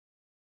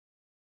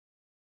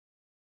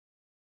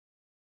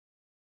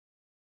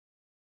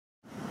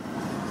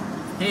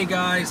Hey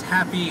guys,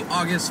 happy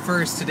August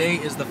 1st. Today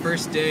is the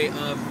first day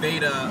of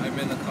Veda. I'm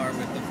in the car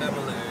with the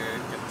family,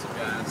 getting some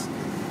gas.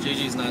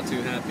 Gigi's not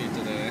too happy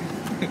today.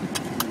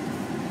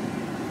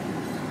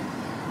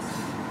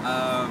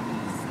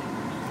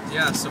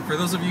 Yeah, so for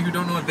those of you who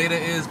don't know what Veda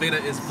is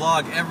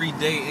vlog every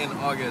day in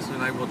August,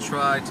 and I will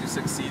try to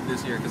succeed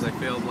this year because I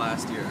failed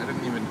last year. I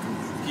didn't even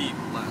compete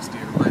last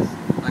year, but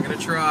I'm gonna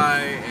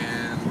try,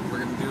 and we're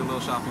gonna do a little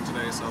shopping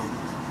today, so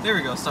there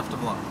we go, stuff to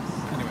vlog.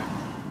 Anyway.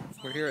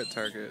 We're here at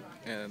Target,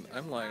 and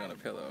I'm lying on a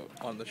pillow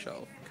on the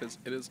shelf because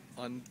it is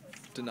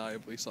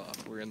undeniably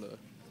soft. We're in the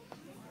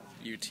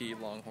UT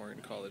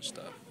Longhorn College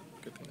stuff.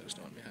 Good thing there's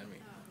no one behind me.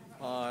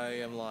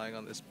 I am lying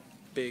on this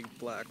big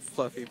black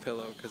fluffy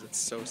pillow because it's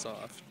so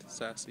soft.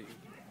 Sassy.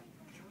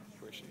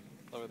 Where is she?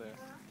 Over there.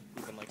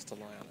 Even likes to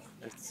lie on it.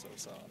 It's so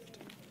soft.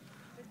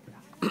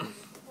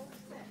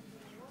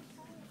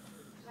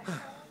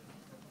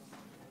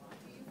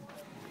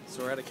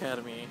 So we're at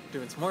Academy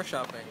doing some more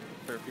shopping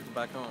for people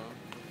back home.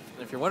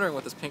 And if you're wondering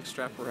what this pink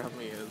strap around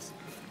me is,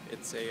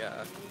 it's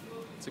a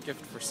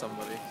gift for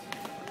somebody.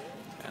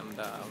 And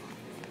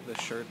this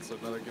shirt's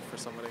another gift for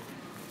somebody.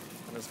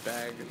 And this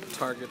bag,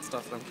 Target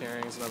stuff that I'm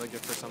carrying, is another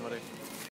gift for somebody.